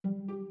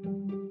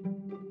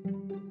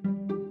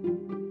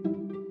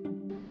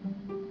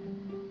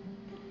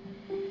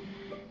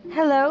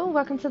Hello,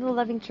 welcome to The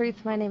Loving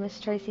Truth. My name is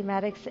Tracy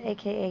Maddox,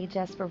 aka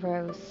Jasper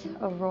Rose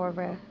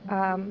Aurora.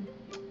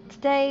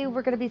 Today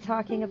we're going to be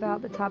talking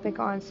about the topic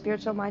on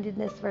spiritual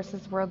mindedness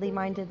versus worldly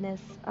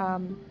mindedness.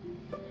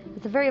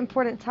 It's a very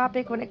important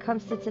topic when it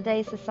comes to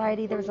today's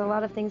society. There's a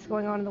lot of things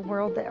going on in the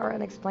world that are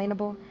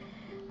unexplainable.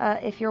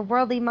 If you're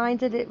worldly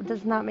minded, it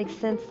does not make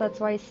sense.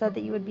 That's why he said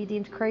that you would be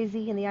deemed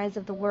crazy in the eyes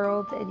of the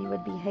world and you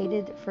would be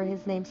hated for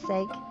his name's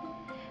sake,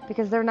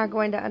 because they're not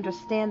going to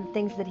understand the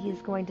things that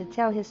he's going to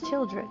tell his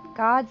children.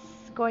 God's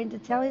going to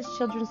tell his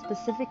children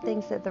specific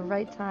things at the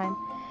right time,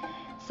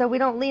 so we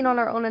don't lean on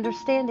our own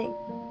understanding.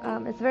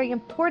 It's very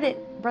important,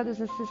 brothers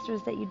and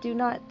sisters, that you do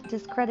not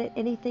discredit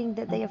anything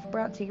that they have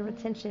brought to your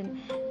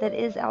attention that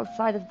is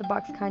outside of the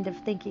box kind of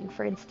thinking.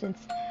 For instance,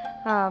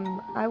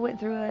 I went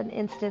through an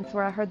instance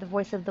where I heard the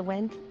voice of the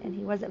wind, and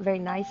he wasn't very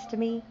nice to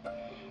me.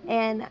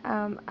 And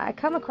I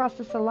come across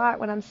this a lot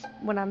when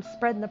I'm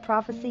spreading the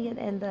prophecy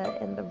and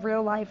the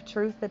real life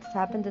truth that's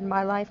happened in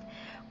my life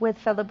with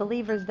fellow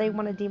believers. They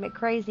want to deem it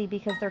crazy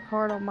because they're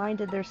carnal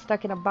minded. They're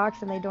stuck in a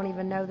box and they don't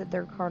even know that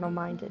they're carnal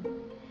minded.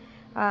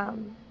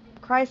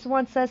 Christ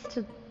wants us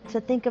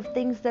to think of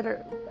things that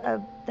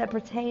are that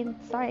pertain.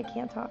 Sorry, I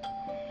can't talk.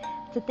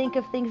 To think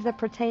of things that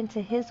pertain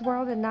to His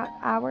world and not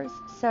ours.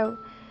 So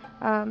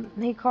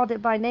He called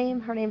it by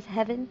name. Her name's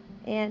Heaven,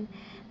 and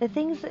the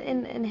things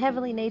in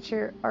heavenly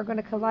nature are going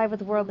to collide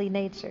with worldly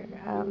nature.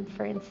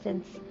 For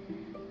instance,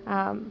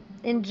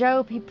 in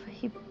Job,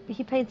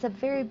 he paints a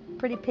very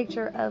pretty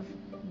picture of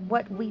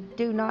what we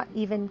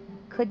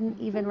couldn't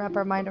even wrap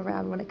our mind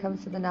around when it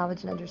comes to the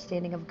knowledge and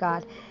understanding of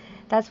God.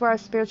 That's where our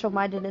spiritual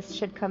mindedness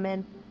should come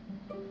in.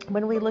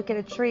 When we look at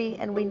a tree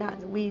and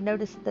we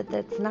notice that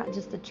that's not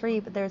just a tree,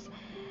 but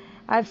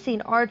I've seen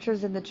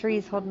archers in the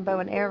trees holding bow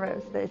and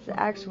arrows. It's an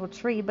actual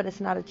tree, but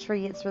it's not a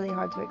tree. It's really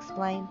hard to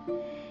explain.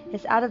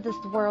 It's out of this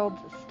world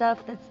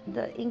stuff that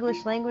the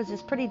English language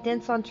is pretty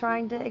dense on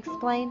trying to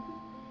explain.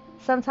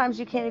 Sometimes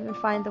you can't even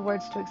find the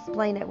words to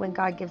explain it when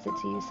God gives it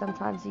to you.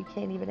 Sometimes you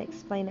can't even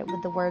explain it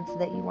with the words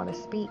that you want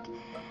to speak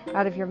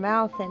out of your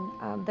mouth,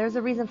 and there's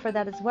a reason for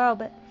that as well.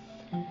 But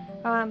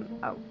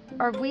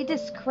are we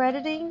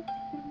discrediting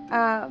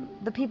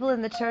the people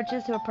in the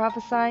churches who are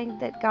prophesying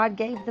that God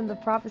gave them the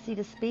prophecy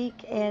to speak,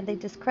 and they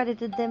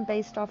discredited them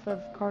based off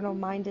of carnal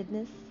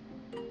mindedness?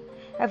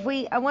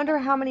 I wonder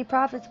how many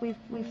prophets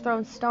we've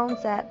thrown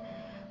stones at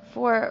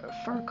for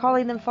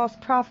calling them false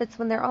prophets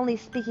when they're only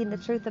speaking the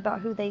truth about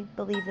who they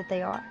believe that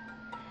they are.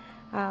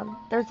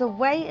 There's a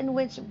way in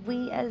which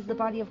we, as the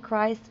body of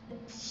Christ,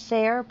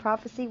 share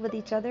prophecy with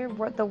each other.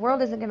 The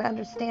world isn't going to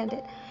understand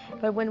it,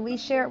 but when we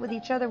share it with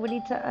each other, we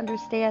need to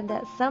understand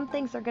that some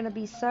things are going to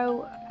be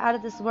so out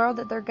of this world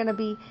that they're going to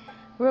be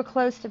real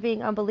close to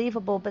being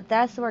unbelievable. But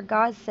that's where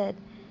God said,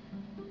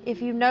 if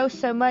you know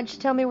so much,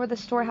 tell me where the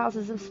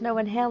storehouses of snow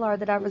and hail are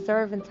that I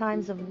reserve in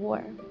times of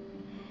war.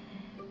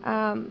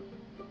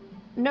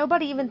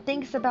 Nobody even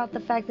thinks about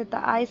the fact that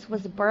the ice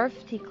was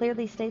birthed. He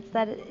clearly states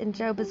that in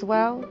Job as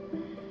well.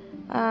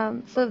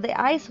 So the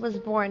ice was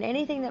born.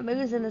 Anything that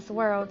moves in this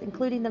world,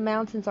 including the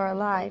mountains, are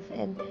alive.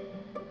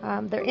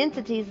 And they're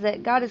entities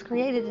that God has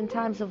created in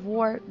times of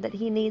war that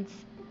He needs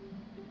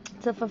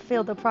to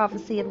fulfill the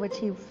prophecy in which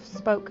He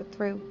spoke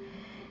through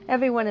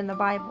everyone in the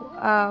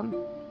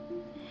Bible.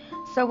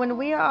 So when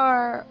we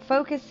are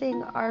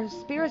focusing our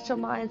spiritual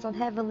minds on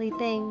heavenly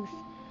things,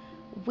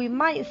 we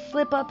might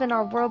slip up in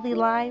our worldly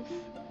lives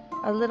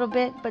a little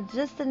bit, but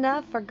just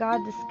enough for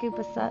God to scoop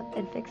us up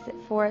and fix it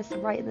for us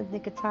right in the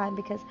nick of time.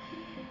 Because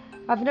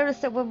I've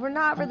noticed that when we're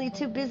not really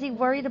too busy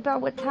worried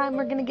about what time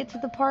we're going to get to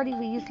the party,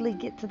 we usually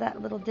get to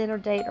that little dinner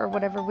date or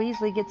whatever. We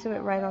usually get to it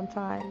right on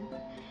time.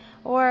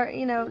 Or,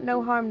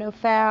 no harm, no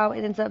foul.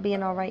 It ends up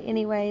being all right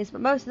anyways.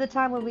 But most of the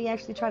time when we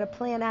actually try to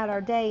plan out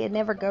our day, it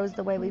never goes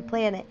the way we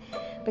plan it,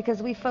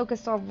 because we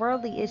focused on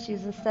worldly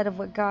issues instead of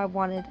what God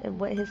wanted and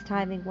what His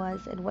timing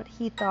was and what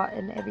He thought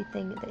and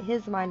everything that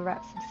His mind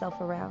wraps Himself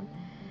around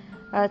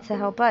to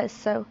help us.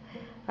 So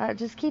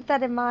just keep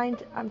that in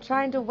mind. I'm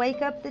trying to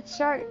wake up the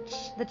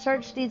church. The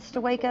church needs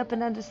to wake up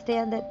and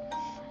understand that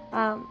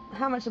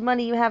how much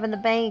money you have in the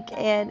bank,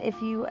 and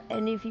if you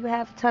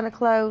have a ton of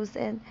clothes,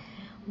 and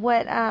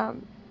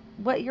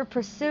what you're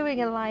pursuing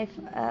in life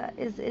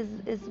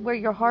is where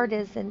your heart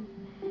is. And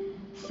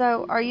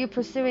so, are you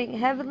pursuing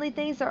heavenly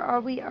things, or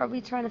are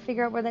we trying to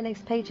figure out where the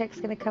next paycheck's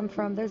going to come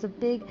from? There's a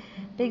big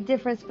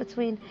difference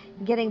between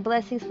getting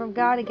blessings from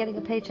God and getting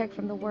a paycheck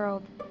from the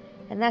world,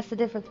 and that's the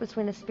difference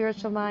between a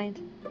spiritual mind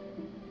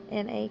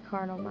and a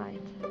carnal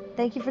mind.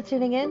 Thank you for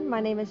tuning in. My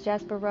name is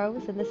Jasper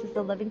Rose, and this is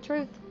The Living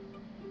Truth.